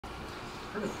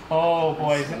Oh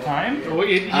boy, is it time? Oh,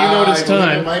 you know it's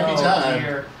time. It might be time.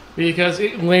 Dear. Because,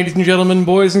 ladies and gentlemen,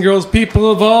 boys and girls, people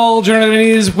of all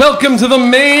generations, welcome to the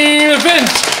main event.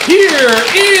 Here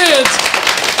is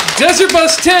Desert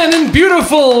Bus 10 in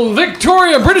beautiful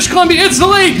Victoria, British Columbia. It's the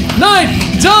late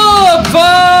night dub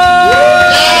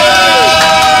fight!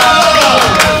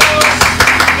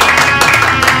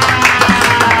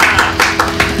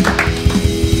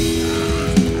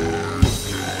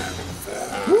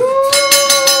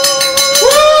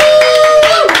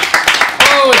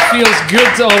 Feels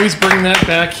good to always bring that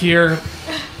back here.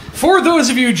 For those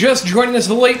of you just joining us,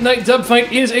 the Late Night Dub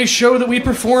Fight is a show that we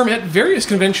perform at various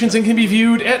conventions and can be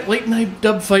viewed at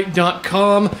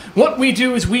latenightdubfight.com. What we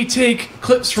do is we take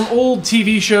clips from old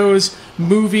TV shows,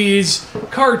 movies,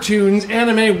 cartoons,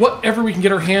 anime, whatever we can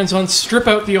get our hands on, strip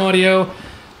out the audio,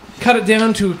 cut it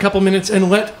down to a couple minutes, and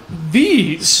let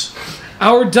these,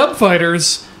 our dub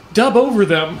fighters, dub over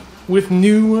them with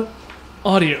new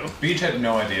audio. Beach had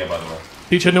no idea, by the way.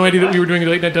 Peach had no idea that we were doing a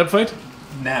late night dub fight?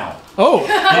 Now. Oh. He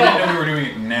didn't know we were doing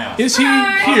it now. Is he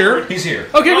here? He's here.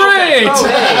 Okay, great! Oh,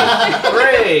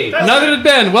 hey. Great! Neither did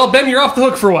Ben. Well, Ben, you're off the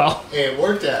hook for a while. It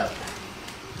worked out.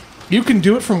 You can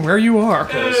do it from where you are.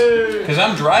 Because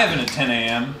I'm driving at 10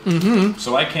 a.m.,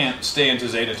 so I can't stay into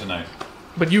Zeta tonight.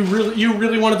 But you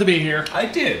really wanted to be here. I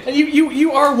did. And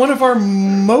you are one of our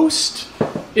most...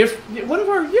 one of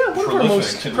our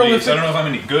most At prolific. least. I don't know if I'm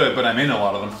any good, but I'm in a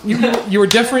lot of them. You are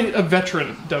definitely a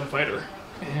veteran dub fighter.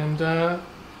 And, I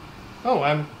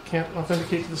can't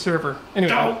authenticate to the server.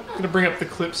 Anyway, I'm going to bring up the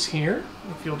clips here.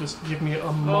 If you'll just give me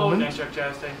a moment. Oh, nice truck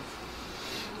jousting.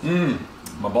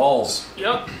 My balls.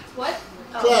 Yep. What?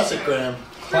 Oh, Classic, Graham.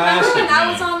 Remember when that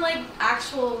me. was on like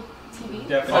actual TV?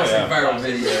 Definitely. Oh, yeah. Viral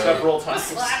video. Several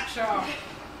times. Slapshot.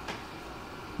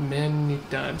 Many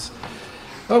times.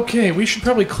 Okay, we should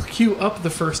probably queue up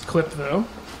the first clip, though.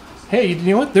 Hey,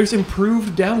 you know what? There's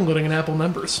improved downloading in Apple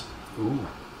members. Ooh.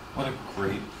 What a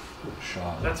great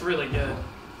shot. That's really good.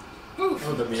 Oh,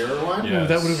 the mirror one? Yeah.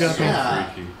 That would have got me. Yeah.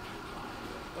 Freaky.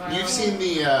 You've seen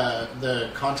the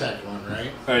contact one,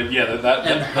 right? Yeah, And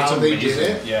that's how they amazing.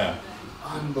 did it? Yeah.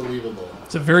 Unbelievable.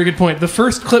 It's a very good point. The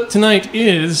first clip tonight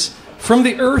is From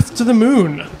the Earth to the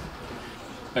Moon.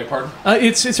 Beg pardon?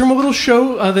 It's from a little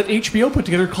show that HBO put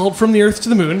together called From the Earth to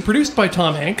the Moon, produced by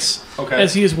Tom Hanks. Okay.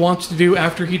 As he is wont to do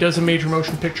after he does a major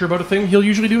motion picture about a thing, he'll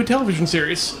usually do a television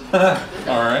series. All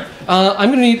right. I'm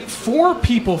going to need 4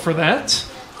 people for that.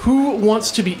 Who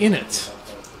wants to be in it?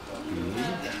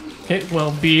 Okay,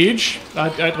 well, Beej.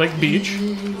 I'd like Beej.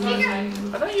 I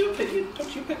thought don't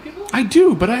you pick people? I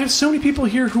do, but I have so many people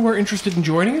here who are interested in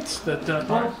joining it that. You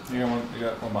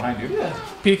got one behind you. Yeah.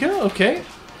 Pika, okay.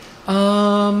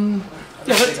 Yeah,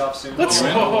 let's.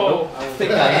 Oh. I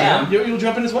think I am. You'll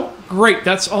jump in as well? Great,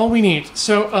 that's all we need.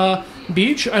 So,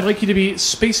 Beach, I'd like you to be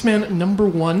Spaceman number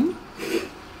 1.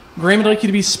 Graham, I'd like you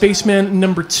to be Spaceman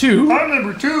number 2. I'm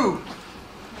number 2.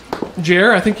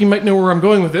 Jer, I think you might know where I'm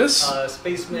going with this.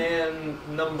 Spaceman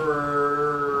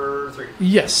number 3.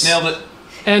 Yes. Nailed it.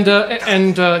 And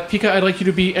Pika, I'd like you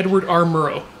to be Edward R.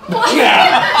 Murrow.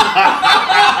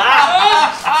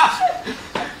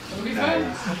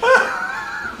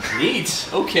 Neat.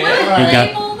 Okay.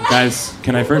 Hey, guys,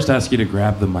 can I first ask you to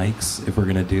grab the mics if we're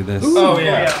going to do this? Oh,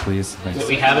 yeah. Please. Thanks. Do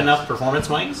we have enough performance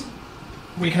mics?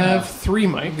 We have 3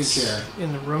 mics share.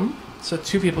 in the room, so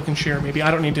 2 people can share maybe. I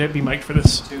don't need to be mic'd for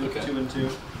this. 2 and 2.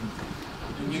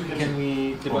 Can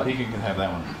we... Well, he can have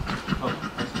that one.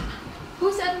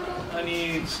 Who said what? I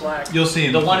need slack. You'll see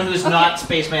him. The one who's not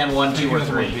Spaceman 1, 2, or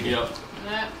 3. Yep.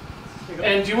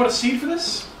 And do you want a seed for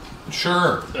this?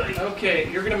 Sure. Okay,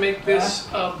 you're gonna make this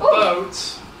about.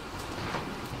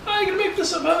 I'm gonna make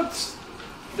this about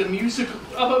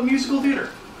musical theater.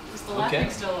 Is the laughing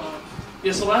still on?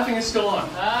 Yes, the laughing is still on,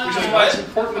 which is why it's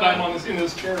important that I'm in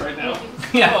this chair right now.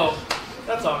 Yeah. Oh,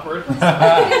 that's awkward.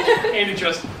 Andy,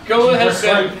 just go ahead,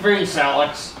 Ben. Freeze,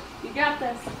 Alex. You got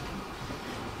this.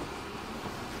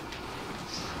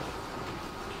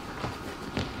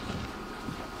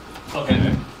 Okay.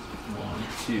 1,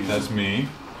 2. That's me.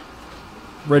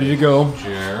 Ready to go.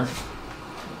 Jer.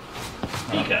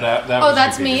 Pika. That Oh, was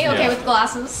that's you, me? Pika. Okay, Yeah. with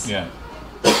glasses. Yeah.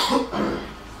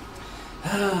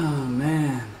 Oh,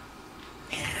 man.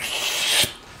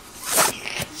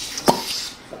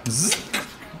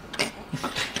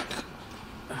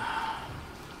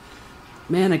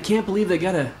 Man, I can't believe they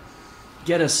gotta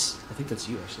get us. I think that's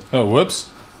you, actually. Oh,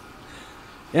 whoops.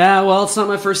 Yeah, well, it's not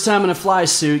my first time in a fly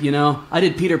suit, you know. I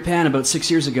did Peter Pan about 6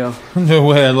 years ago. No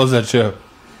way. I love that show.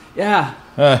 Yeah.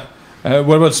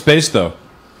 What about space, though?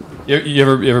 You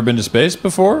ever been to space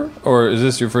before? Or is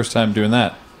this your first time doing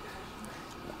that?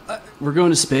 We're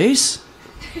going to space?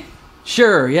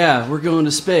 Sure, yeah, we're going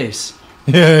to space.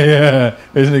 Yeah.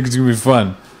 Isn't it gonna be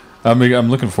fun? I'm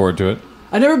looking forward to it.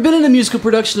 I've never been in a musical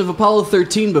production of Apollo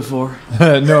 13 before.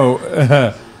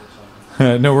 No,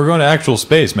 no, we're going to actual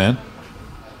space, man.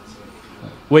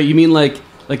 Wait, you mean like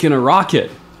in a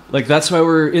rocket? Like that's why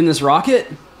we're in this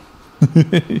rocket?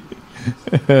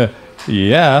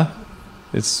 Yeah,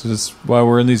 it's why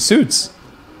we're in these suits.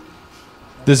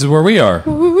 This is where we are.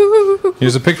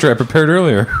 Here's a picture I prepared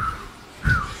earlier.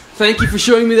 Thank you for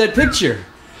showing me that picture.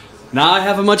 Now I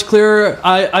have a much clearer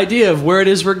idea of where it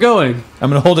is we're going. I'm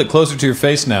gonna hold it closer to your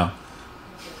face now.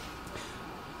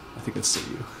 I think that's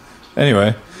still you.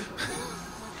 Anyway,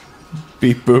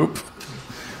 beep boop.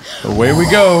 Away we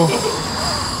go.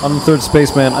 I'm the third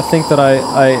spaceman. I think that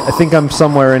I think I'm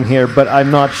somewhere in here, but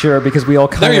I'm not sure because we all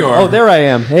kind There of... you are. Oh, there I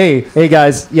am. Hey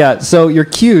guys. Yeah, so your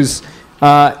cues,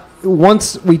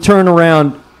 once we turn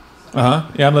around... Yeah,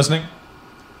 I'm listening.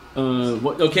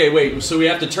 Okay, wait, so we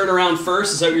have to turn around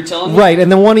first? Is that what you're telling me? Right,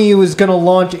 and then one of you is going to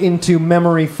launch into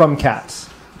Memory from Cats.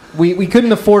 We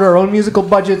couldn't afford our own musical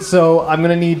budget, so I'm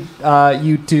going to need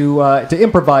you to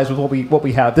improvise with what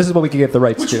we have. This is what we can get the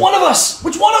rights to. Which one of us?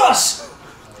 Which one of us?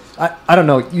 I don't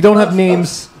know. You don't have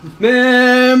names.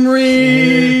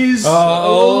 Memories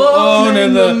alone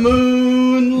in the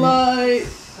moonlight.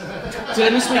 Did I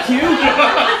miss my cue?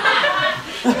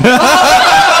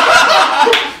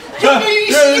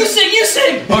 You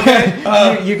sing!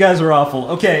 Okay, you guys are awful.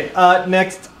 Okay,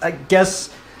 next, I guess...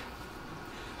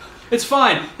 It's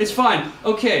fine.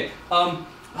 Okay, oh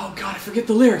god, I forget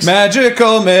the lyrics.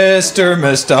 Magical Mr.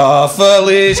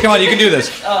 Mistopheles. Come on, you can do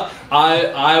this.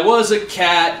 I was a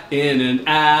cat in an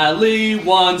alley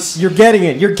once. You're getting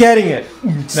it.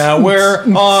 Now we're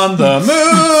on the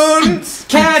moon.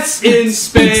 Cats in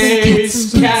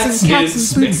space. Cats in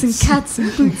Boots and space. cats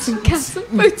and boots and cats and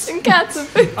boots and cats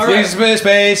and boots. All right.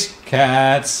 Space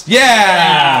cats.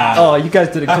 Yeah. Oh, you guys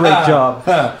did a great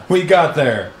job. We got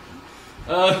there.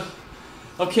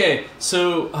 Okay,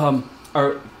 so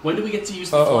when do we get to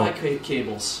use the fly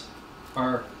cables?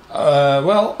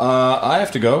 Well, I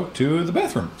have to go to the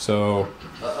bathroom, so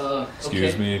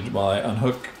excuse me while I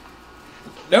unhook.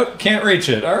 Nope, can't reach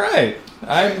it. All right,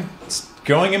 I'm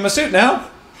going in my suit now.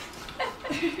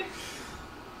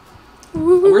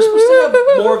 We're supposed to have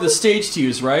more of the stage to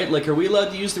use, right? Like, are we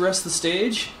allowed to use the rest of the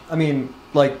stage? I mean,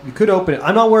 like, you could open it.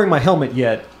 I'm not wearing my helmet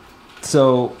yet,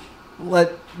 so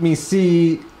let me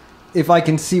see if I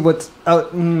can see what's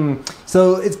out.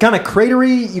 So it's kind of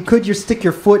cratery. You could just stick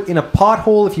your foot in a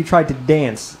pothole if you tried to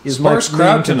dance. Is Sparse my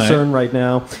crowd main tonight. concern right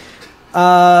now.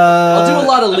 I'll do a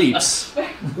lot of leaps.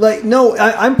 Like, no,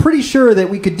 I'm pretty sure that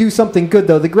we could do something good,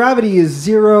 though. The gravity is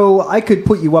 0. I could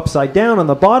put you upside down on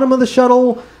the bottom of the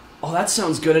shuttle. Oh, that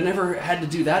sounds good. I never had to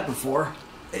do that before.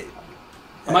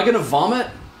 Am I going to vomit?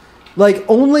 Like,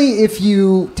 only if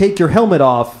you take your helmet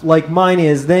off, like mine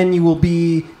is, then you will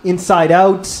be inside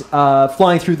out,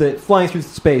 flying through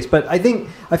space. But I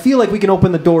feel like we can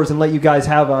open the doors and let you guys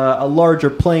have a larger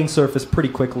playing surface pretty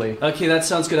quickly. Okay, that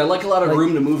sounds good. I like a lot of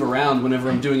room to move around whenever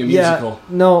I'm doing a musical.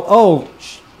 Yeah, no,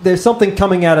 there's something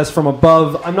coming at us from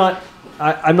above. I'm not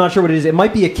sure what it is. It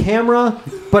might be a camera,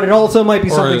 but it also might be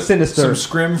something sinister. Some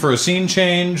scrim for a scene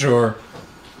change, or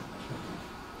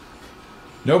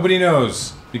nobody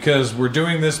knows because we're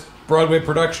doing this Broadway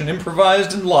production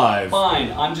improvised and live.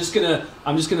 Fine. I'm just gonna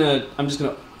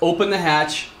open the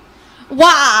hatch.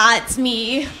 What's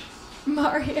me?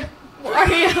 Mario.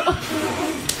 I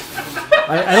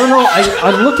don't know.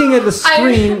 I'm looking at the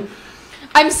screen.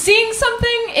 I'm seeing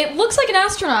something. It looks like an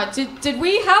astronaut. Did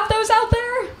we have those out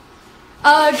there?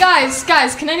 Guys,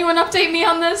 can anyone update me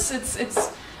on this?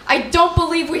 It's. I don't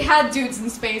believe we had dudes in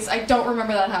space. I don't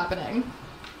remember that happening.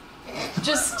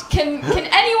 Just is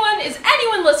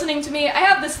anyone listening to me? I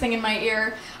have this thing in my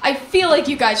ear. I feel like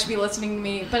you guys should be listening to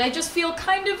me, but I just feel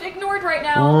kind of ignored right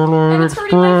now, and it's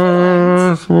hurting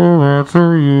my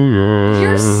feelings.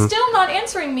 You're still not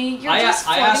answering me. You're just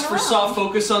I floating asked for around. soft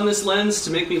focus on this lens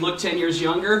to make me look 10 years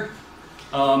younger.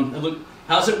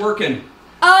 How's it working?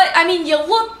 I mean, you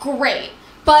look great,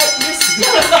 but you're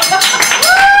still.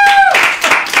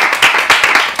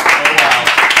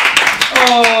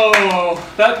 Oh,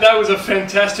 that was a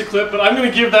fantastic clip, but I'm going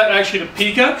to give that actually to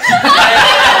Pika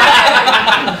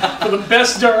for the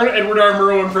best darn Edward R.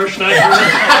 Murrow impression I've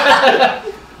heard.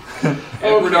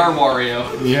 Edward R. Wario.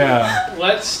 Yeah.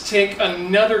 Let's take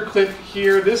another clip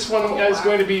here. This one is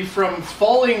going to be from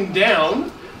Falling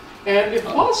Down. And if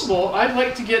possible, I'd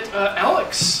like to get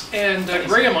Alex and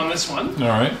Graham on this one. All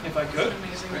right. If I could.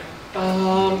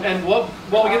 And while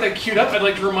we get that queued up, I'd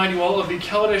like to remind you all of the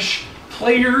Kaladesh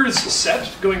Players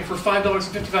set, going for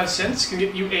 $5.55. Can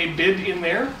get you a bid in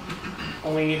there.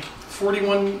 Only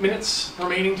 41 minutes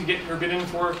remaining to get your bid in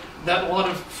for that lot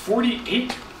of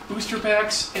 48 booster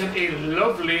packs and a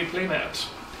lovely playmat.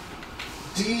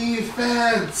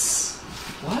 Defense!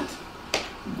 What?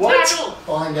 What?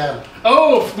 Falling down.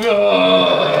 Oh!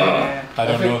 I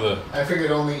don't know the. I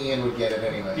figured only Ian would get it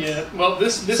anyway. Yeah. Well,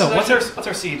 this So is what's actually-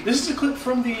 our seed? This is a clip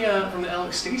from the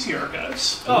Alex Stacey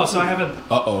archives. Oh, so I have a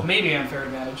Uh-oh. maybe unfair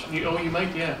advantage. You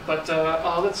might, yeah. But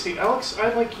let's see, Alex,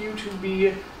 I'd like you to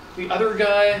be the other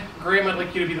guy. Graham, I'd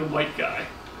like you to be the white guy.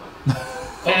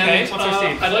 Okay, And, what's our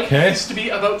seed? I'd like Okay. this to be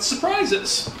about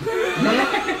surprises.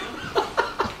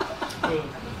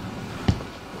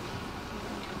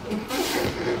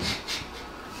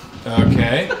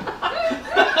 Okay.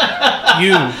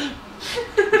 You.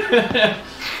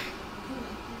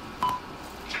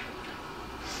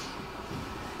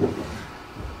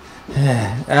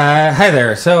 Hi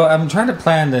there. So I'm trying to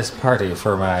plan this party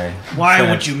for my. Why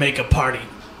friend. would you make a party?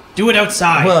 Do it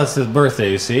outside. Well, it's his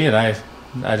birthday, you see, and I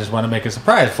just want to make a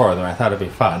surprise for them. I thought it'd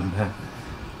be fun.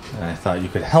 And I thought you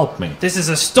could help me. this is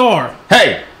a store.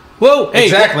 Hey! Whoa, hey,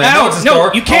 Exactly, I know Alex, it's a no,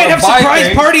 store. you I can't wanna have buy surprise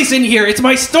things. parties in here. It's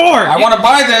my store. I want to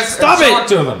buy this Stop and show it. it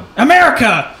to them.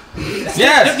 America.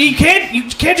 Yes! You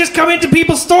can't just come into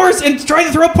people's stores and try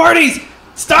to throw parties.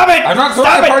 Stop it. I'm not throwing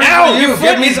Stop a it. party Ow, for you. your Give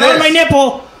foot me is this. on my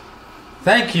nipple.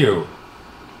 Thank you.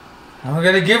 I'm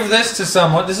going to give this to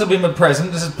someone. This will be my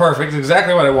present. This is perfect. It's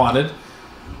exactly what I wanted.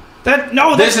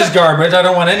 This is garbage. I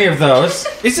don't want any of those.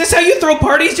 Is this how you throw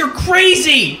parties? You're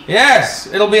crazy. Yes!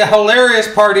 It'll be a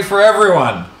hilarious party for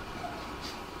everyone.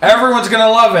 Everyone's going to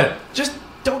love it. Just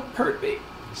don't hurt me.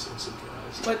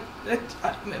 But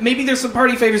maybe there's some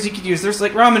party favors you could use. There's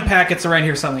like ramen packets around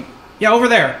here or something. Yeah, over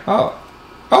there. Oh,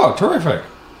 terrific.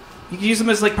 You can use them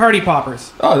as like party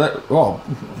poppers.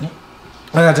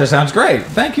 That just sounds great.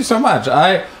 Thank you so much.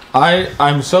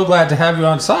 I'm so glad to have you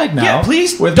on side now. Yeah,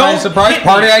 please with don't my surprise hit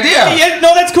party me. idea. Yeah,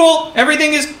 no, that's cool.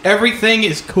 Everything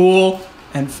is cool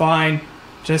and fine.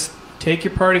 Just take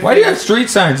your party. Why do you have favors. street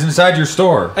signs inside your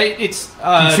store? It's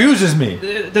Confuses me.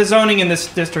 the zoning in this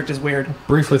district is weird.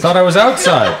 Briefly thought I was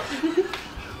outside.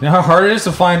 You know how hard it is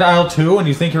to find aisle 2 when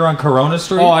you think you're on Corona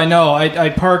Street? Oh, I know. I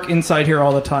park inside here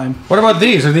all the time. What about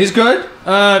these? Are these good?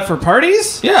 For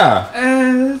parties?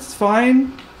 Yeah. It's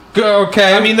fine.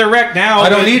 Okay. I mean, they're wrecked now. I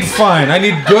don't but, need fine. I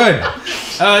need good.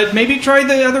 Maybe try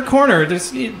the other corner.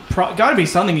 There's got to be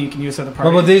something you can use at the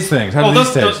party. What about these things? How do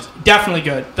these taste? Those definitely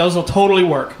good. Those will totally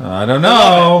work. I don't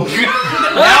know.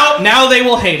 now they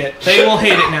will hate it. They will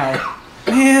hate it now.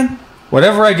 Man.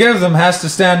 Whatever I give them has to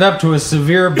stand up to a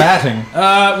severe batting.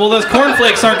 Well, those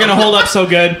cornflakes aren't going to hold up so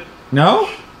good. No?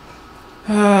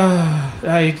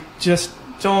 I just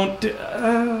don't.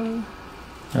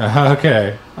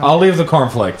 Okay. I'll leave the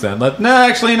cornflakes then.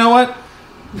 Actually, you know what?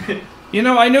 You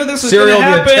know, I knew this was going Cereal to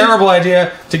would be a happen. terrible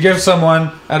idea to give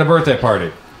someone at a birthday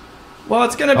party. Well,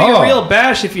 it's going to be a real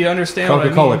bash if you understand what I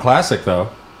Coca-Cola mean. Classic, though.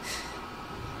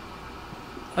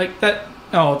 Like that.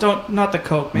 No, not the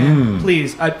Coke, man.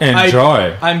 Please.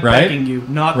 Enjoy. I'm right? begging you,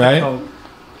 not Right? the Coke.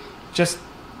 Just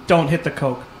don't hit the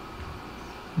Coke.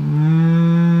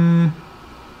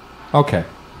 Okay.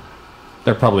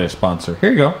 They're probably a sponsor.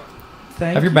 Here you go.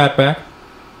 Have your bat back.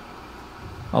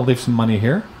 I'll leave some money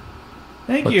here.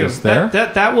 Thank Put you. this there.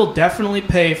 That will definitely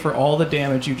pay for all the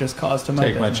damage you just caused to my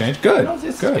Take my business. change. Good. No,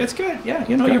 it's Good. It's good. Yeah,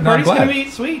 you know, Good. your No, I'm party's going to glad. be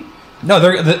sweet. No,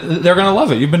 they're going to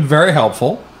love it. You've been very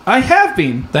helpful. I have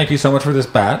been. Thank you so much for this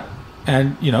bat.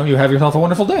 And, you have yourself a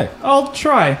wonderful day. I'll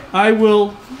try. I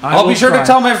will. I'll be sure to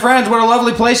tell my friends what a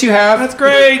lovely place you have. That's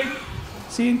great.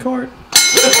 See you in court.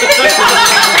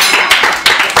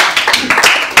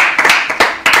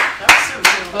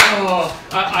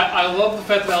 I love the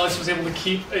fact that Alex was able to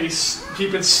keep it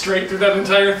straight through that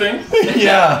entire thing.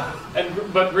 Yeah.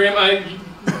 But Graham,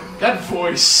 that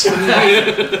voice.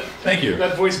 Thank you.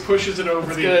 That voice pushes it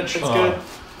over the edge. It's good.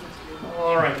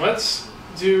 All right, let's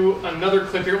do another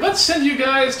clip here. Let's send you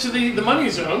guys to the money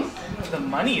zone. The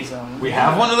money zone. We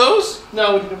have one of those?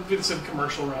 No, it's a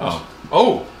commercial round.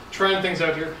 Oh. Trying things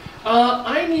out here.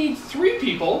 I need 3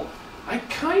 people. I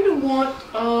kind of want.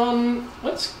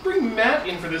 Let's bring Matt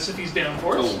in for this if he's down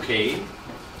for it. Okay.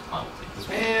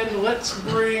 And let's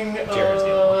bring.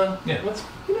 Yeah.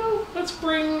 Let's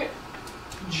bring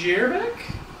Jer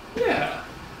back. Yeah.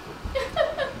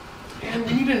 And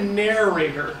we need a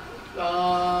narrator. Who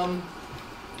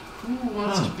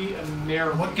wants to be a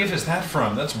narrator? What gift is that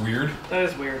from? That's weird. That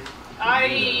is weird. I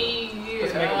think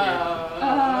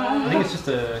it's just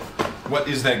a. What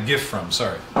is that gift from?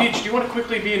 Sorry. Peach, do you want to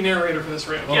quickly be a narrator for this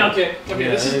round? Yeah, okay. Okay,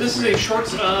 Yeah, this is a short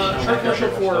commercial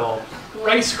for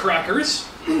rice crackers.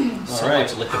 So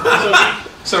much liquid.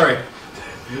 Sorry.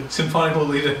 Symphonical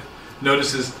leader.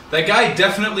 notices that guy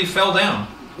definitely fell down.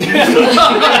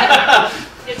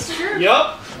 It's true.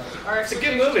 Yup. Our It's a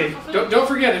good movie. Don't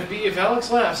forget, if Alex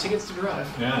laughs, he gets to drive.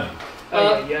 Yeah.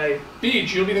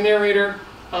 Beach, you'll be the narrator.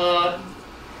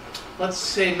 Let's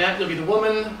say, Matt, you'll be the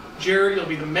woman. Jared, you'll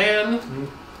be the man.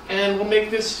 And we'll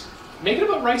make it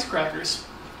about rice crackers.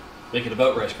 Make it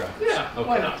about rice crackers. Yeah, Okay.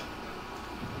 why not?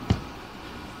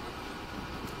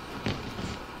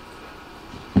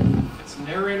 It's the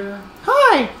narrator,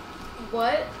 Hi.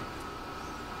 What?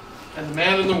 and the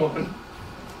man and the woman.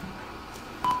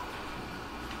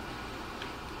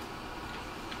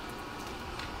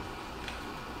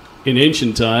 In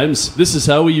ancient times, this is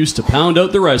how we used to pound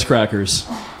out the rice crackers.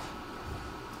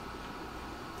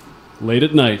 Late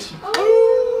at night.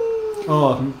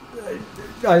 Oh,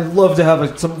 I love to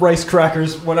have some rice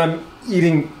crackers when I'm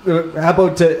eating. How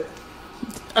about to?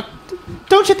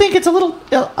 Don't you think it's a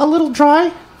little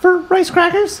dry for rice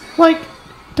crackers? Like,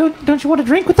 don't you want to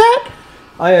drink with that?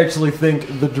 I actually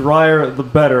think the drier the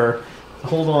better.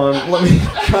 Hold on, let me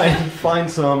try and find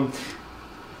some.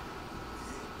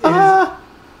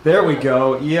 There we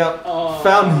go. Yep,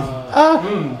 found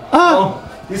them.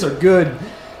 Oh, these are good.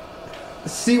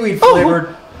 Seaweed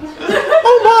flavored.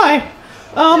 Oh my.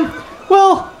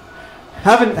 Well,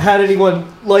 Haven't had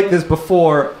anyone like this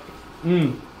before.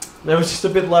 There was just a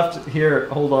bit left here.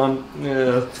 Hold on.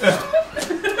 Yeah.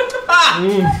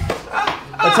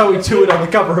 That's how we do it on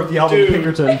the cover of the album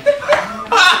Pinkerton.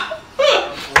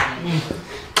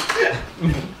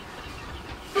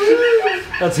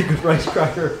 That's a good rice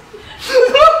cracker.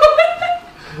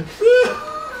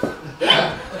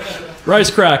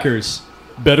 Rice crackers.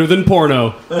 Better than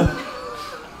porno.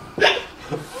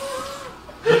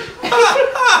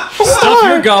 Stuff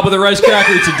your gob with a rice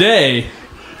cracker today.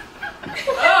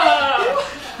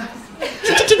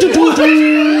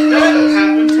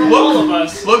 All of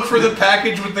us. Look for the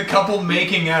package with the couple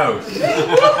making out.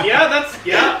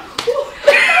 Yeah.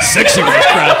 Sexy rice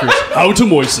crackers. How to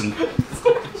moisten.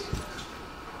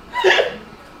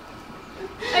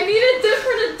 I need a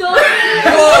different adult.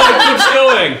 Oh, it keeps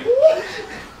going.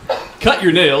 Cut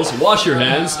your nails, wash your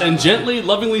hands, and gently,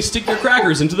 lovingly stick your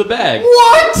crackers into the bag.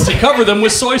 what? To cover them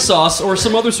with soy sauce or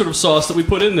some other sort of sauce that we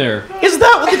put in there. Is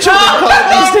that what the children call it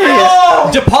these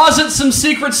days? Deposit some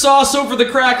secret sauce over the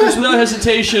crackers without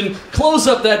hesitation. Close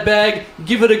up that bag.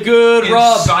 Give it a good In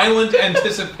rub. silent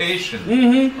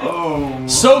anticipation.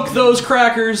 Soak those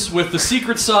crackers with the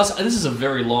secret sauce. This is a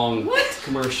very long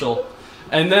commercial.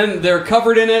 And then they're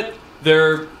covered in it.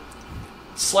 They're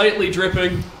slightly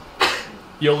dripping.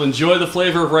 You'll enjoy the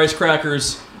flavor of rice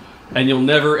crackers, and you'll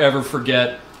never ever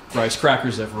forget rice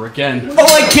crackers ever again. Oh,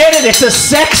 I get it. It's a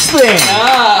sex thing.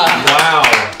 Wow.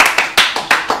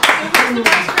 Who's the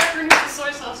rice cracker and who's the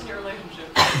soy sauce in your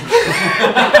relationship?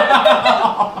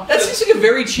 That seems like a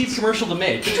very cheap commercial to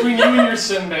make. Between you and your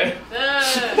senbei.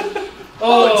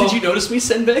 Oh, did you notice me,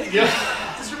 Senbei? Yeah.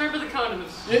 Just remember the condoms.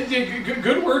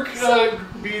 Good work,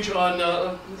 Beach,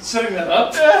 on setting that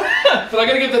up. But I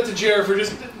gotta give that to Jared for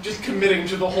just committing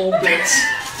to the whole bits.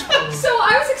 So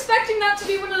I was expecting that to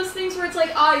be one of those things where it's like,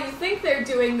 you think they're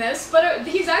doing this, but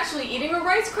he's actually eating a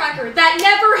rice cracker. That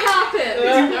never happened.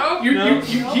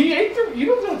 He ate the. You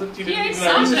don't know that he didn't ate eat the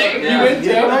rice. something. You ate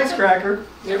Yeah, the rice cracker.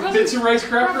 There were bits of rice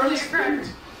cracker on Probably his a cracker.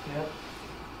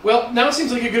 Well, now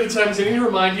seems like a good time as any to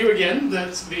remind you again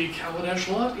that the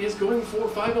Kaladesh lot is going for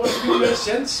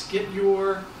 $5.50. Get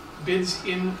your bids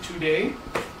in today.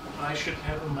 I should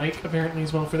have a mic apparently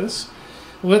as well for this.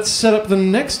 Let's set up the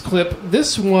next clip.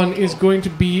 This one is going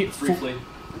to be... Briefly.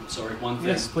 Sorry, one thing.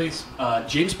 Yes, please.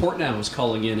 James Portnow is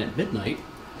calling in at midnight.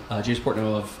 James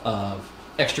Portnow of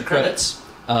Extra Credits.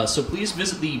 So please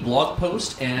visit the blog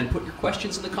post and put your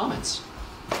questions in the comments.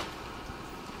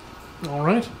 All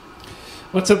right.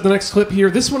 Let's set up the next clip here.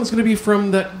 This one is going to be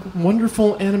from that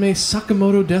wonderful anime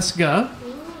Sakamoto Desu ga.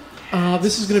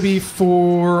 This is going to be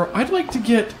for... I'd like to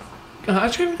get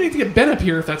Ben up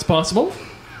here if that's possible.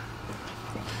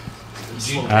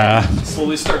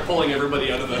 Slowly start pulling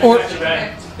everybody out of the...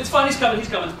 It's fine, he's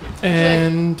coming.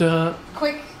 And...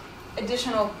 Quick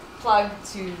additional plug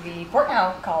to the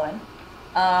Portnow call-in.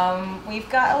 We've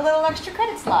got a little extra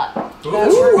credit slot.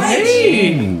 Ooh,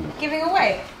 hey! Giving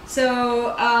away.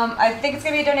 So I think it's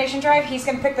going to be a donation drive. He's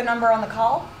going to pick the number on the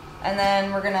call, and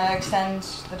then we're going to extend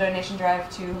the donation drive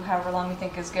to however long we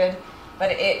think is good.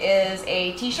 But it is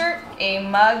a t-shirt, a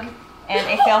mug, and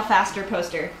a Fail Faster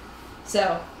poster.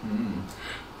 So,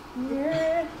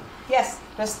 yes,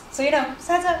 just so you know,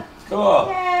 heads up. Cool.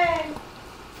 Yay!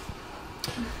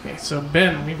 Okay, so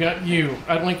Ben, we've got you.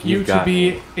 I'd like you to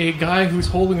be a guy who's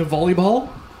holding a volleyball.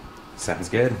 Sounds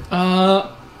good.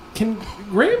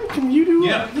 Graham, can you do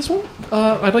this one?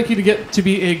 I'd like you to get to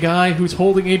be a guy who's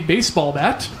holding a baseball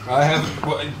bat. I have.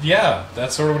 Well, yeah,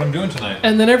 that's sort of what I'm doing tonight.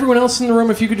 And then everyone else in the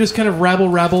room, if you could just kind of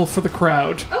rabble for the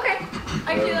crowd. Okay,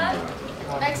 I can do that.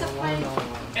 Except my...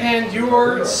 And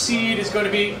your seed is going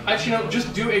to be, actually no,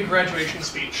 just do a graduation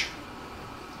speech.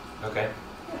 Okay.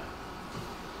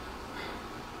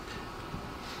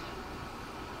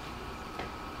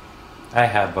 I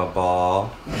have a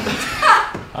ball.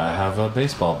 I have a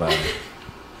baseball bat.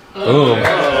 Ooh.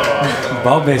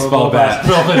 Baseball bat.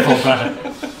 Ball baseball bat.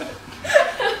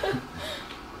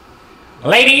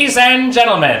 Ladies and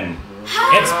gentlemen,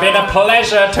 it's been a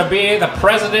pleasure to be the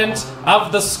president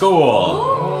of the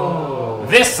school.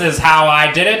 This is how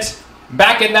I did it.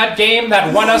 Back in that game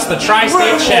that won us the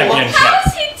Tri-State Championship.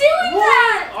 How's he doing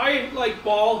that? I like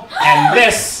ball. And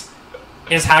this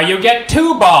is how you get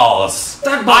 2 balls.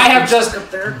 I have just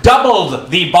doubled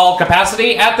the ball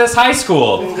capacity at this high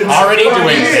school. Already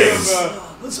doing things.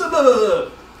 Let's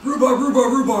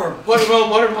rhubarb.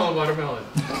 Watermelon.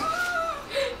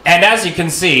 And as you can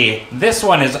see, this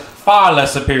one is far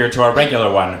less superior to our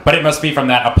regular one, but it must be from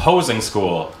that opposing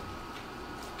school.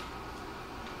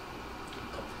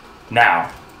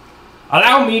 Now,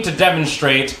 allow me to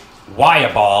demonstrate why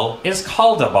a ball is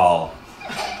called a ball.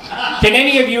 Can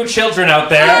any of you children out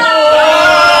there... Oh!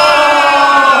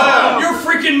 You're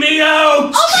freaking me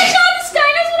out! Oh my god, this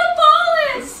guy knows what a ball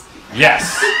is!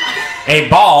 Yes. A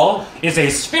ball is a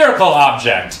spherical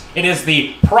object. It is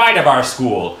the pride of our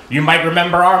school. You might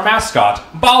remember our mascot,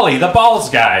 Bolly, the balls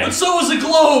guy. But so was a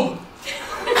globe!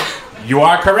 You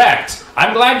are correct.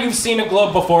 I'm glad you've seen a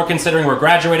globe before, considering we're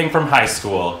graduating from high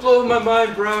school. Blow my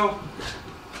mind, bro.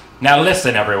 Now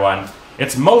listen, everyone.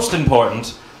 It's most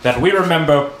important that we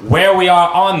remember where we are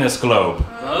on this globe.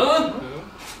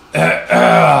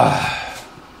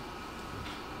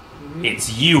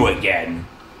 It's you again.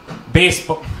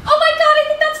 Baseball. Oh my god, I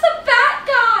think that's the bat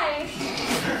guy!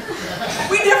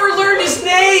 We never learned his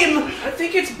name! I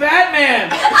think it's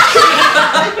Batman.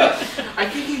 I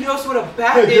think he knows what a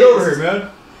bat is. Get over here, man.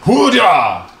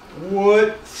 Hooja!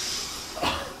 What?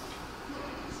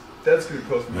 That's gonna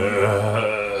cost me.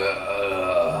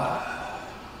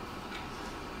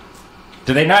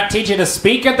 Do they not teach you to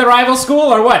speak at the rival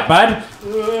school, or what, bud?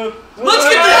 Let's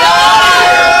get the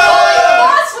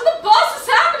Boss, what the boss is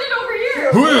happening over here?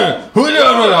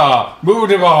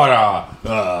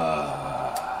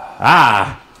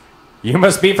 Ah, you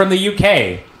must be from the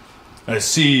UK. I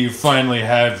see you finally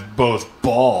have both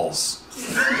balls.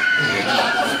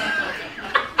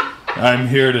 I'm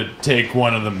here to take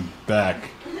one of them back.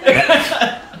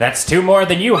 That's 2 more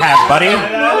than you have, buddy.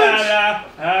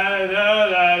 Are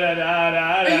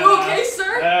you okay,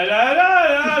 sir?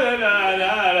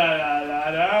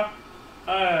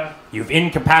 You've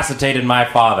incapacitated my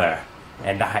father.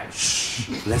 And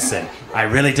listen, I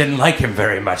really didn't like him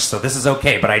very much, so this is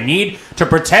okay, but I need to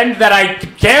pretend that I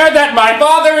care that my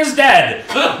father is dead.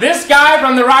 This guy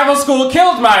from the rival school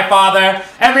killed my father.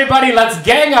 Everybody, let's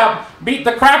gang up, beat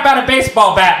the crap out of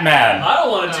baseball Batman. I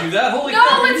don't want to do that. Holy No,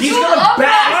 crap. let's He's do gonna it.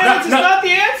 bat. Violence is not the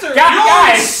answer.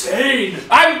 Guys, Insane.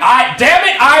 damn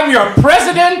it, I'm your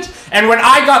president, and when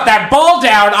I got that ball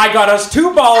down, I got us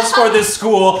 2 balls for this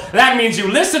school. That means you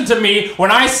listen to me when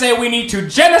I say we need to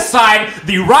genocide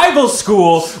the rival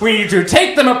school. We need to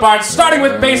take them apart, starting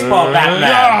with baseball Batman.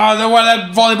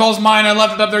 That volleyball's mine. I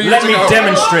left it up there years Let me ago.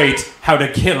 demonstrate how to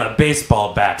kill a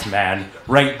baseball Batman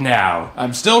right now.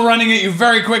 I'm still running at you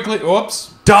very quickly.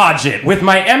 Whoops. Dodge it with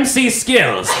my MC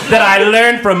skills that I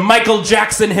learned from Michael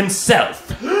Jackson himself.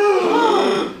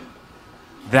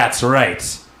 That's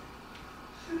right.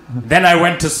 Then I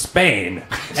went to Spain,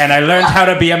 and I learned how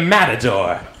to be a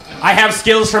matador. I have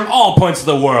skills from all points of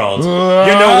the world. You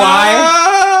know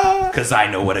why? Because I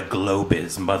know what a globe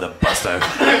is, mother buster.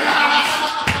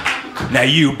 Now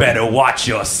you better watch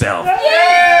yourself.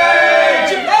 Yay!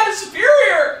 Japan is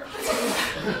superior!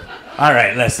 All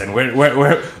right, listen,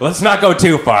 let's not go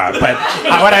too far, but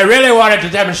what I really wanted to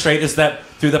demonstrate is that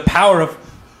through the power of...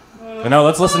 No,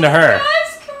 let's listen to her.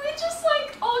 Guys, can we just,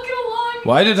 all get along?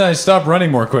 Why did I stop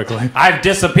running more quickly? I've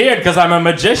disappeared because I'm a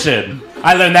magician.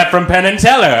 I learned that from Penn and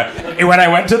Teller when I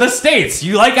went to the States.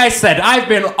 Like I said, I've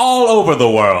been all over the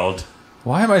world.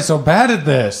 Why am I so bad at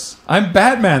this? I'm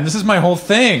Batman. This is my whole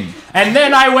thing. And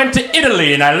then I went to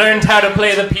Italy and I learned how to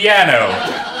play the piano.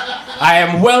 I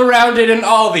am well-rounded in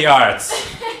all the arts.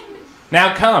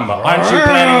 Now come, aren't you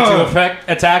planning to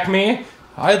attack me?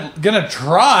 I'm gonna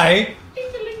try.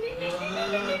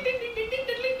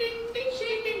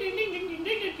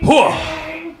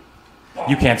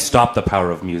 You can't stop the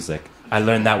power of music. I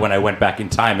learned that when I went back in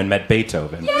time and met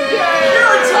Beethoven. You're a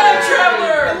time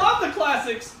traveler! I love the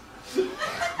classics.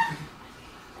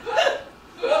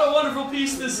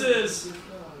 this is.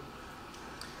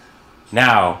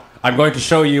 Now, I'm going to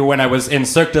show you when I was in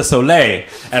Cirque du Soleil,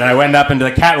 and I went up into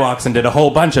the catwalks and did a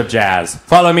whole bunch of jazz.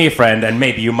 Follow me, friend, and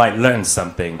maybe you might learn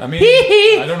something. I mean,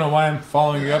 I don't know why I'm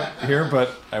following you up here,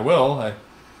 but I will. I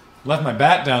left my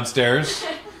bat downstairs.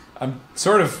 I'm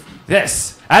sort of...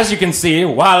 This, as you can see,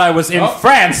 while I was in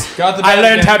France, got the I bat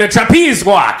learned again. how to trapeze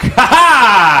walk.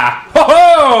 Ha-ha!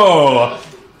 Ho-ho!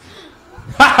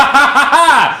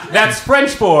 Ha-ha-ha-ha! That's French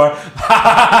for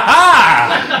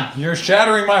ha-ha-ha-ha! You're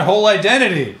shattering my whole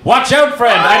identity. Watch out,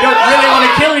 friend. I don't really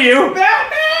want to kill you.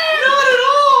 Not at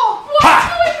all! What's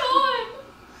Ha! going on?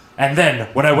 And then,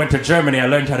 when I went to Germany, I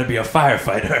learned how to be a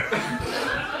firefighter.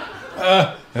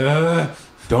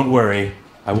 Don't worry.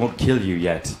 I won't kill you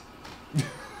yet. What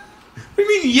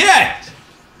do you mean yet?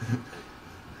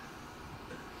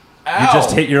 You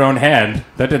just hit your own hand.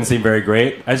 That didn't seem very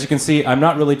great. As you can see, I'm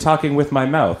not really talking with my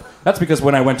mouth. That's because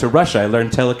when I went to Russia, I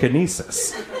learned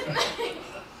telekinesis.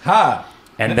 Ha!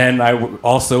 And then I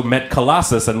also met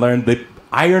Colossus and learned the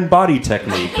iron body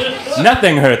technique.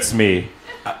 Nothing hurts me.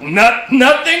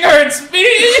 Nothing hurts me!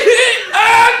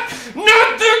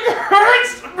 Nothing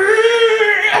hurts me!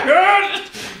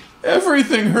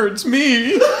 Everything hurts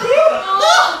me.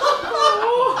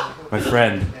 My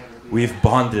friend, we've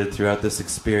bonded throughout this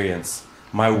experience.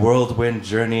 My whirlwind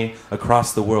journey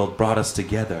across the world brought us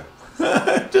together.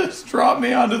 Just drop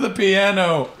me onto the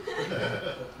piano.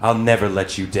 I'll never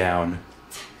let you down.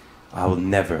 I will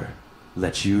never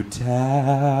let you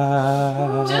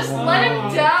down. Just let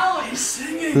him down.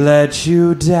 Let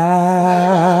you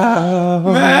down.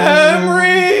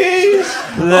 Memories.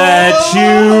 Let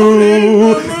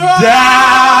you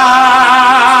down.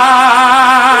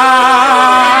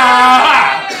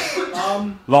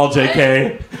 Lol,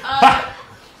 JK.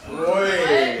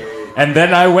 And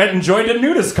then I went and joined a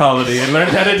nudist colony and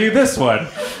learned how to do this one.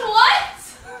 What?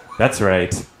 That's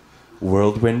right.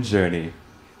 Whirlwind journey.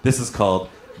 This is called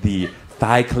the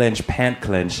thigh clench, pant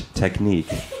clench technique.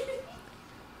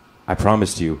 I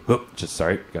promised you. Oh,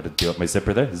 sorry, got to do up my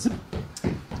zipper there. Zip.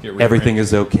 Everything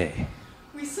is okay.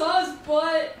 We saw his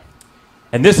butt.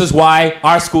 And this is why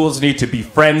our schools need to be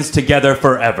friends together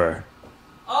forever.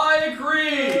 I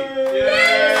agree.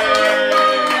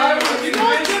 I was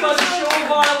convinced by the show of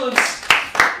violence.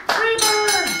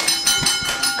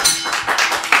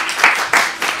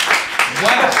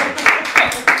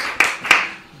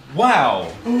 Wow.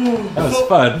 That was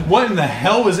fun. What in the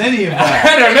hell was any of that?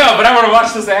 I don't know, but I want to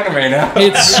watch this anime now.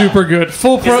 It's super good.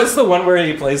 Full Is pro. this the one where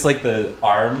he plays like the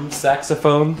arm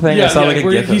saxophone thing? Yeah, I saw yeah, like a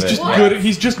where gif he's of it. just good.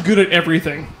 He's just good at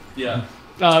everything. Yeah.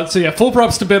 So yeah, full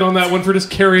props to Ben on that one for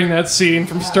just carrying that scene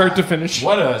from start to finish.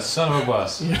 What a son of a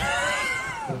bus.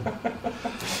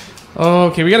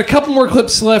 Okay, we got a couple more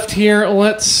clips left here.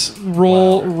 Let's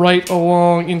roll right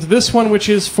along into this one, which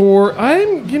is for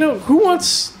who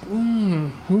wants?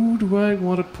 Who do I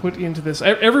want to put into this?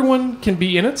 Everyone can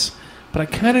be in it, but I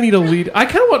kind of need a lead. I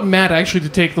kind of want Matt actually to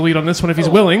take the lead on this one if he's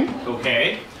willing.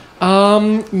 Okay.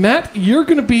 Matt, you're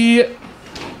gonna be.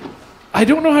 I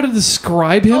don't know how to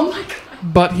describe him,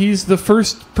 but he's the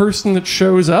first person that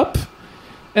shows up.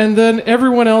 And then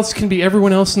everyone else can be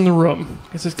everyone else in the room.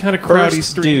 It's a kind of crowdy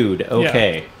First street. dude,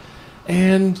 okay. Yeah.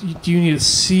 And do you need a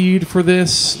seed for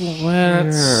this?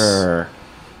 Sure.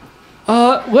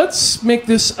 Let's make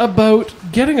this about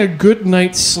getting a good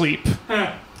night's sleep.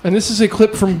 And this is a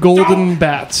clip from Golden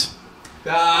Bat.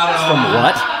 From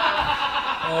what?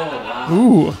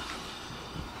 Ooh.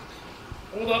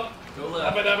 Hold up. Go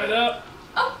left.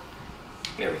 Up.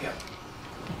 There we go.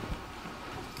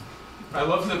 I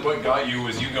love that what got you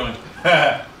was you going,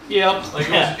 Yep. like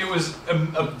it was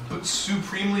a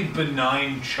supremely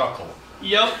benign chuckle.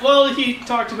 Yep. Well, he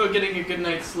talked about getting a good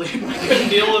night's sleep. I couldn't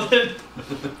deal with it.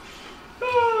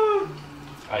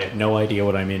 I have no idea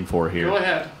what I'm in for here. Go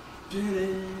ahead.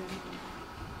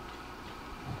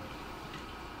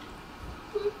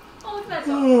 Oh, look at that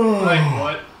dog. Like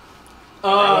what?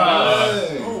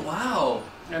 Oh, wow.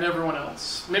 And everyone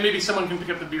else. Maybe someone can pick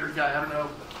up the beard guy. I don't know.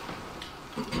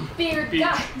 Beard Beach.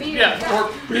 guy. Beard Yeah, guy.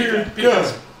 or beard guy. You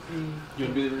want to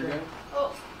be the guy?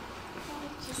 Oh.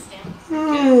 Just stand.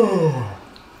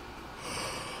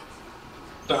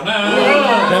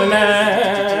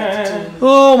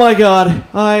 Oh my god.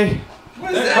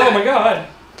 Oh my god.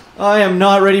 I am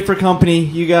not ready for company.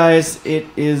 You guys, it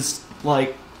is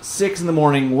like 6 in the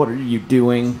morning. What are you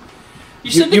doing?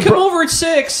 You said to come over at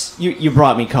 6. You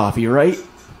brought me coffee, right?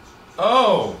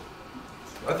 Oh.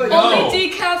 I thought Only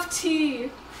decaf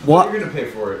tea. What? You're gonna pay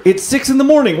for it. It's 6 in the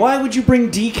morning. Why would you bring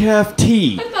decaf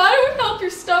tea? I thought it would help your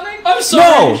stomach? I'm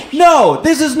sorry. No,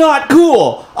 this is not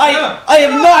cool. I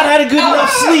have not had a good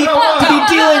enough sleep to be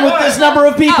dealing with this number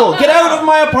of people. Get out of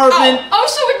my apartment.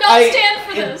 Osha would not stand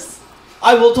for this.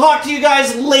 I will talk to you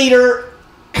guys later.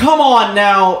 Come on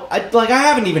now. I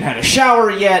haven't even had a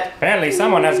shower yet. Apparently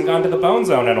someone hasn't gone to the bone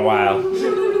zone in a while.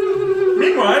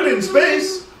 Meanwhile, in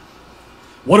space.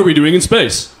 What are we doing in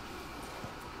space?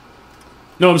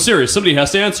 No, I'm serious. Somebody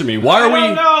has to answer me. Why are we? I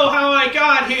don't know how I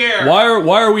got here. Why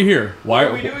are we here? Why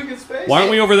are we doing in space? Why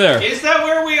aren't we over there? Is that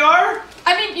where we are?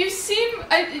 I mean, you see,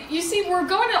 we're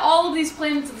going to all of these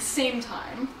planets at the same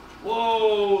time.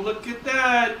 Whoa, look at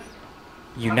that.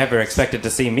 You never expected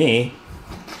to see me.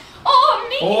 Oh,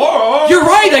 me! Oh. You're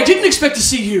right, I didn't expect to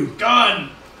see you. Gun.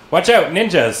 Watch out,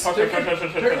 ninjas.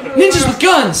 Ninjas with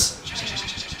guns.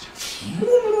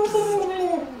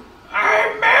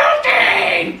 I'm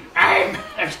melting!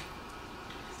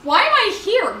 Why am I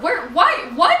here? Where? Why?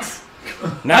 What?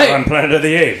 Now on Planet of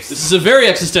the Apes. This is a very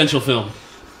existential film.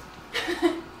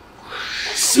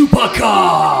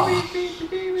 Supercar!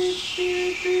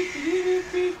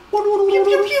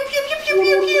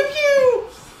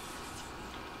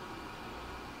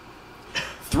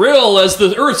 Thrill as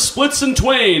the Earth splits in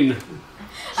twain.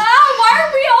 Why are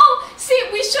we all... See,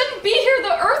 we shouldn't be here,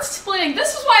 the Earth's splitting.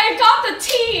 This is why I got the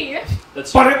tea.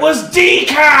 But it was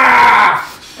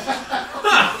decaf!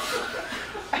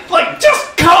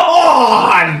 Just come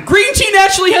on! Green tea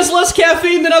naturally has less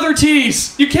caffeine than other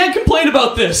teas. You can't complain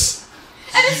about this.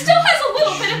 And it still has a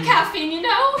little bit of caffeine, you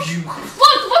know? Look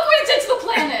what it did to the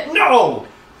planet. No!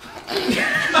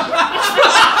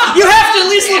 You have to at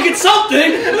least look at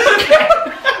something.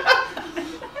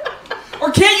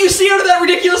 Or can't you see out of that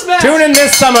ridiculous mask? Tune in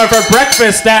this summer for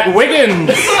breakfast at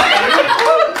Wiggins.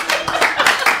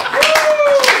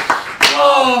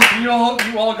 Oh, you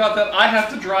all got that. I have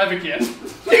to drive again.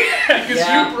 Because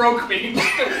you broke me.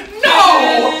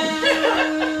 No!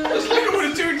 Just look at what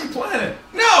it's doing to the planet.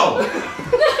 No!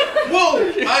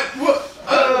 Whoa!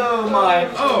 Oh my.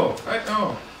 Oh.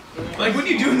 Like, what are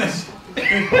you doing this?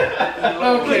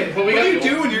 Okay, but what do you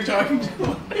do when you're talking to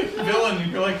a villain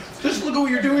and you're like, just look at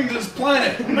what you're doing to this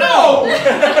planet? No!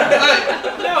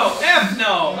 No.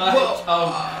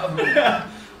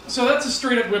 So that's a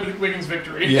straight up Wiggins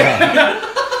victory. Yeah.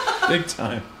 Big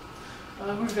time.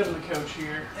 Who's got on the couch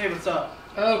here? Hey, what's up?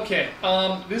 Okay,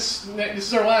 this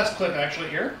is our last clip actually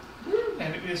here.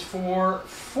 And it is for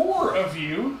 4 of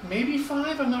you, maybe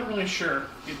 5, I'm not really sure.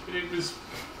 It was...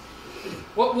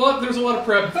 Well, there's a lot of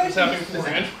prep that's happening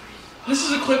beforehand. This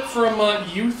is a clip from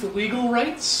Youth Legal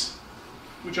Rights,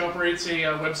 which operates a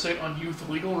website on youth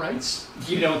legal rights.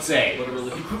 You don't say.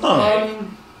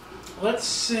 Let's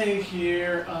say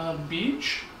here,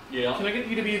 Beach. Yeah. Can I get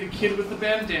you to be the kid with the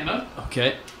bandana?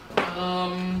 Okay.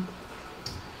 Ben,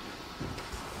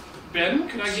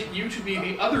 can I get you to be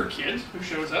the other kid who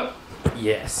shows up?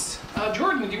 Yes.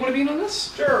 Jordan, do you want to be in on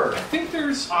this? Sure. I think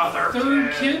there's a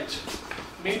third kid.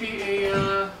 Maybe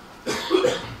a,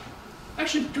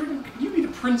 Actually, Jordan, can you be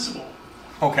the principal?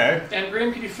 Okay. And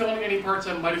Graham, can you fill in any parts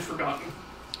I might have forgotten?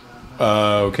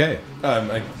 Okay.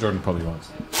 Jordan probably wants.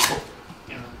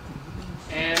 Yeah.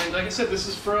 And like I said, this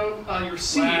is from your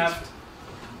seed.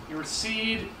 Your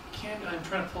seed, I'm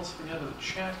trying to pull something out of the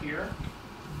chat here.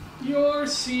 Your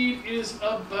seed is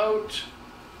about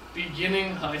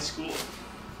beginning high school.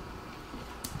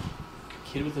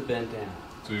 Kid with a bandana.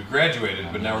 So we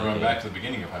graduated, but now we're going back to the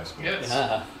beginning of high school. Yes.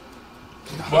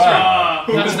 Wow.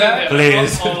 Who was that?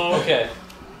 Please. Okay.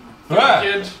 Third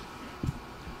kid,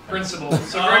 principal.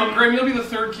 So Graham, you'll be the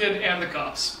third kid and the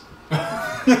cops.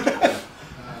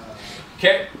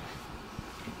 Okay.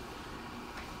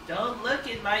 Don't look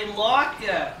in my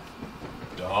locker.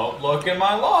 Don't look in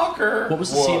my locker. What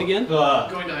was the scene again?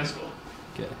 Going to high school.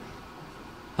 Okay.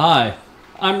 Hi,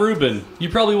 I'm Ruben. You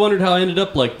probably wondered how I ended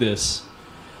up like this.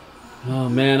 Oh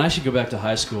man, I should go back to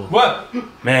high school. What?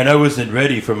 Man, I wasn't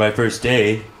ready for my first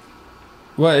day.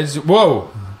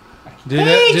 Whoa.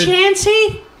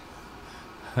 Chancy!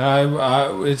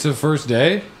 It's the first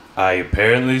day?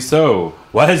 Apparently so.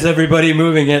 Why is everybody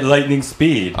moving at lightning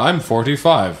speed? I'm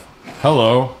 45.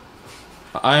 Hello.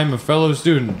 I'm a fellow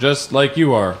student, just like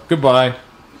you are. Goodbye.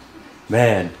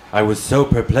 Man, I was so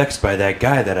perplexed by that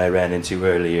guy that I ran into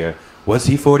earlier. Was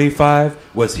he 45?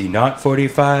 Was he not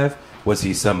 45? Was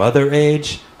he some other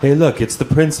age? Hey, look, it's the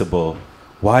principal.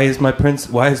 Why is my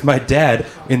dad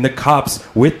in the cops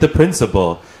with the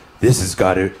principal? This has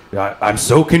got to... I'm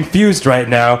so confused right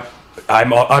now.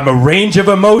 I'm a range of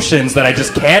emotions that I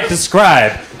just can't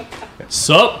describe.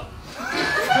 Sup?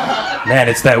 Man,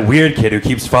 it's that weird kid who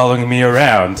keeps following me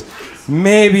around.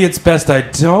 Maybe it's best I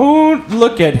don't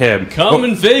look at him. Come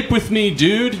and vape with me,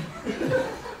 dude.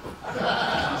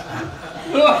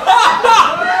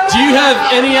 Do you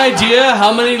have any idea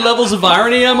how many levels of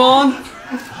irony I'm on?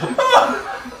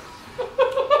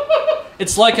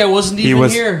 It's like I wasn't even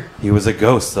here. He was a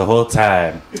ghost the whole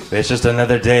time. It's just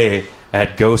another day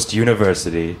at Ghost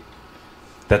University.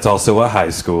 That's also a high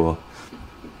school.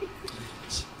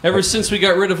 Ever since we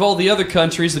got rid of all the other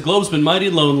countries, the globe's been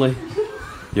mighty lonely.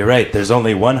 You're right, there's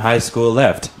only one high school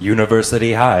left,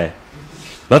 University High.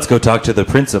 Let's go talk to the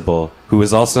principal, who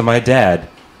is also my dad.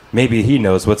 Maybe he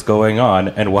knows what's going on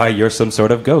and why you're some sort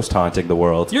of ghost haunting the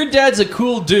world. Your dad's a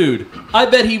cool dude. I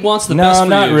bet he wants the best for you.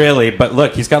 No, not really, but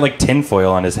look, he's got like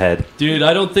tinfoil on his head. Dude,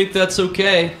 I don't think that's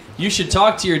okay. You should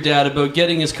talk to your dad about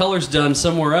getting his colors done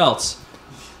somewhere else.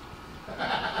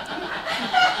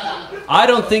 I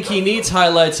don't think he needs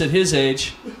highlights at his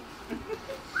age.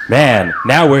 Man,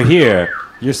 now we're here.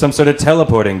 You're some sort of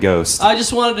teleporting ghost. I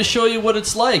just wanted to show you what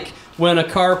it's like when a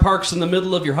car parks in the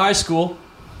middle of your high school.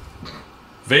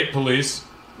 Vape police.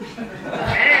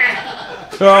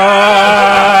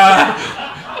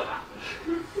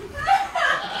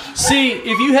 See,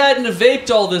 if you hadn't have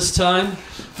vaped all this time,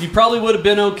 you probably would have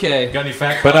been okay. Got any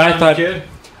fact? But I thought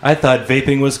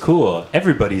vaping was cool.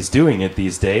 Everybody's doing it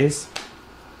these days.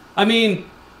 I mean,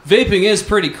 vaping is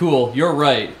pretty cool. You're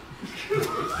right.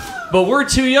 But we're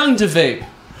too young to vape.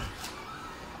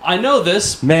 I know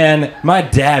this. Man, my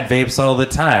dad vapes all the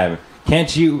time.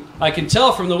 Can't you? I can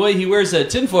tell from the way he wears that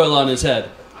tinfoil on his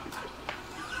head.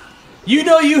 You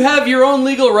know you have your own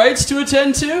legal rights to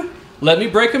attend to? Let me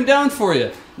break them down for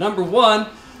you. Number one,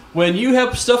 when you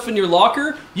have stuff in your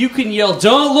locker, you can yell,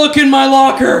 "Don't look in my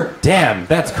locker!" Damn,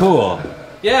 that's cool.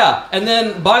 Yeah, and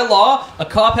then by law, a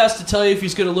cop has to tell you if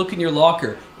he's going to look in your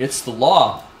locker. It's the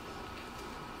law.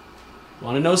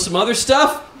 Want to know some other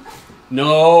stuff?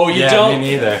 No, you don't. Yeah,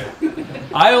 me neither.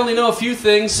 I only know a few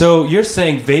things. So you're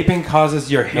saying vaping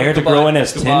causes your hair to grow in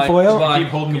as tinfoil? Keep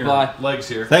holding your legs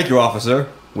here. Thank you, officer.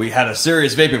 We had a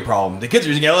serious vaping problem. The kids are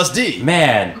using LSD.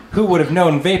 Man, who would have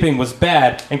known vaping was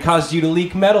bad and caused you to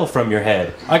leak metal from your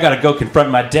head? I gotta go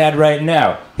confront my dad right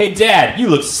now. Hey, Dad, you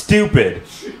look stupid.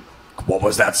 What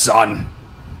was that, son?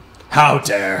 How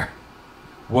dare?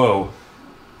 Whoa.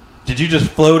 Did you just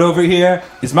float over here?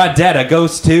 Is my dad a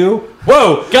ghost too?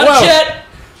 Whoa! Got a jet!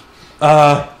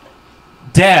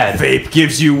 Dad. Vape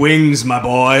gives you wings, my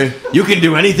boy. You can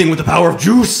do anything with the power of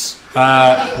juice.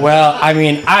 Well, I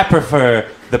mean, I prefer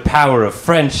the power of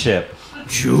friendship.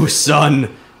 Juice, son.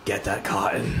 Get that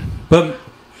cotton. But,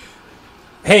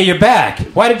 hey, you're back.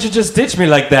 Why did you just ditch me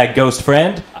like that, ghost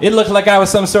friend? It looked like I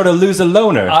was some sort of loser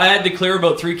loner. I had to clear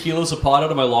about 3 kilos of pot out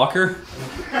of my locker.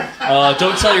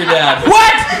 Don't tell your dad.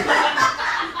 What?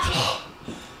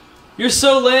 You're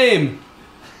so lame.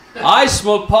 I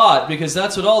smoke pot because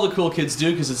that's what all the cool kids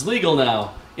do because it's legal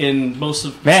now in most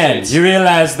of the states. You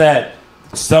realize that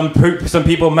some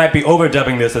people might be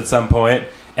overdubbing this at some point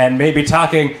and maybe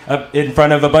talking in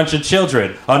front of a bunch of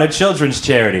children on a children's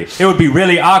charity. It would be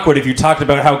really awkward if you talked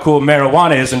about how cool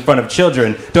marijuana is in front of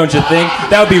children, don't you think?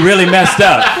 That would be really messed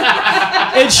up.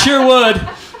 It sure would.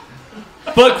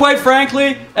 But quite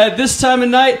frankly, at this time of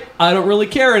night, I don't really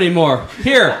care anymore.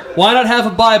 Here, why not have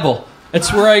a Bible?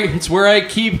 It's where I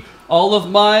keep all of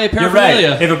my paraphernalia.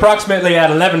 You're right. If approximately at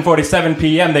 11:47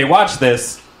 p.m. they watch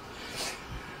this,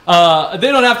 they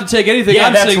don't have to take anything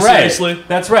I'm saying seriously.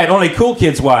 That's right. Only cool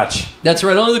kids watch. That's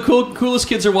right. Only the coolest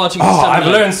kids are watching this time I've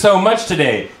of night. learned so much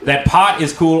today. That pot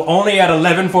is cool only at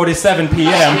 11:47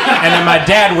 p.m. and then my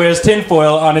dad wears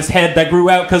tinfoil on his head that grew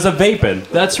out because of vaping.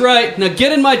 That's right. Now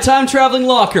get in my time-traveling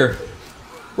locker.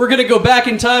 We're going to go back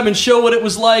in time and show what it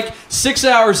was like 6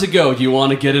 hours ago. Do you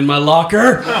want to get in my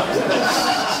locker?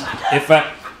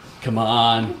 Come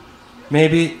on.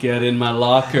 Maybe. Get in my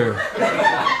locker.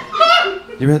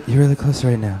 You're really close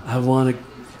right now. I want to...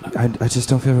 I just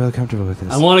don't feel really comfortable with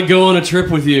this. I want to go on a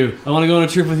trip with you. I want to go on a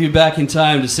trip with you back in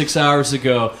time to 6 hours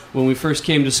ago when we first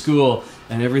came to school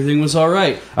and everything was all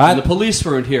right. And the police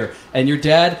weren't here. And your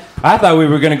dad... I thought we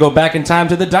were going to go back in time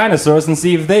to the dinosaurs and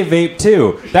see if they vape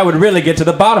too. That would really get to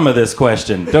the bottom of this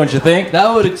question, don't you think?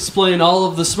 That would explain all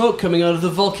of the smoke coming out of the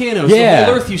volcanoes. Yeah. The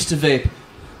whole Earth used to vape.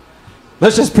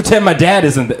 Let's just pretend my dad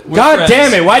isn't there. We're God friends.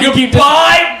 damn it, why do you keep...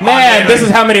 Man, this is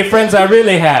how many friends I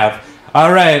really have.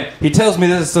 All right, he tells me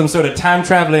this is some sort of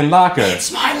time-traveling locker.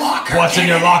 It's my locker. What's in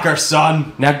your locker,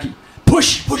 son? Now,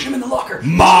 push him in the locker.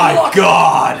 My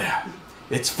God,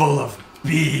 it's full of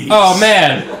bees. Oh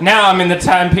man, now I'm in the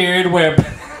time period where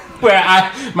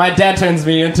my dad turns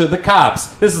me into the cops.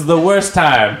 This is the worst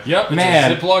time. Yep, it's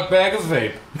man. a Ziploc bag of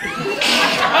vape.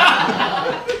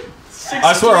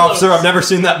 I swear, officer, I've never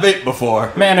seen that vape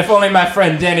before. Man, if only my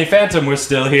friend Danny Phantom were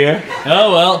still here.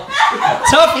 Oh well.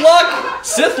 Tough luck,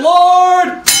 Sith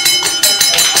Lord!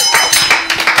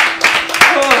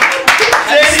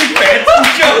 Danny fans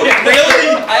joke. Really?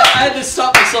 I had to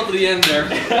stop myself at the end there.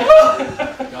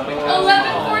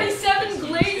 1147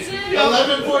 glazing.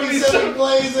 1147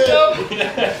 blazing.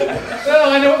 Well,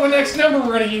 I know what the next number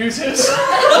we're going to use is.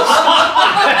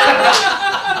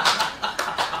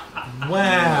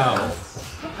 Wow.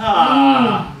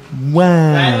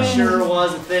 Wow. That sure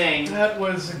was a thing. That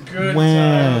was a good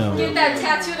Wow. time. Get that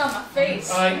tattooed on my face.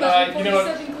 You know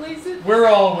what? 1147 glazing. We're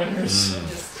all winners.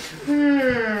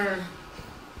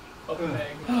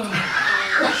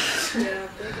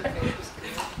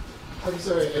 I'm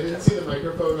sorry, I didn't see the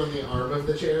microphone on the arm of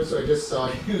the chair, so I just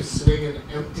saw you swing an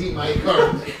empty mic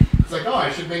arm. It's like, oh,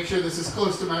 I should make sure this is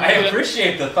close to my I mouth.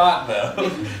 appreciate the thought, though.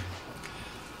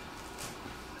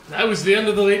 That was the end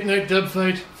of the late night dub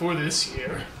fight for this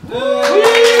year. Thanks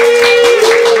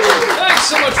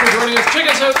so much for joining us. Check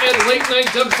us out at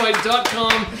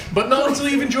latenightdubfight.com, but not until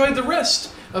you've enjoyed the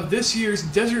rest of this year's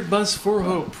Desert Bus for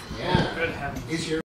Hope. Yeah. Good heavens.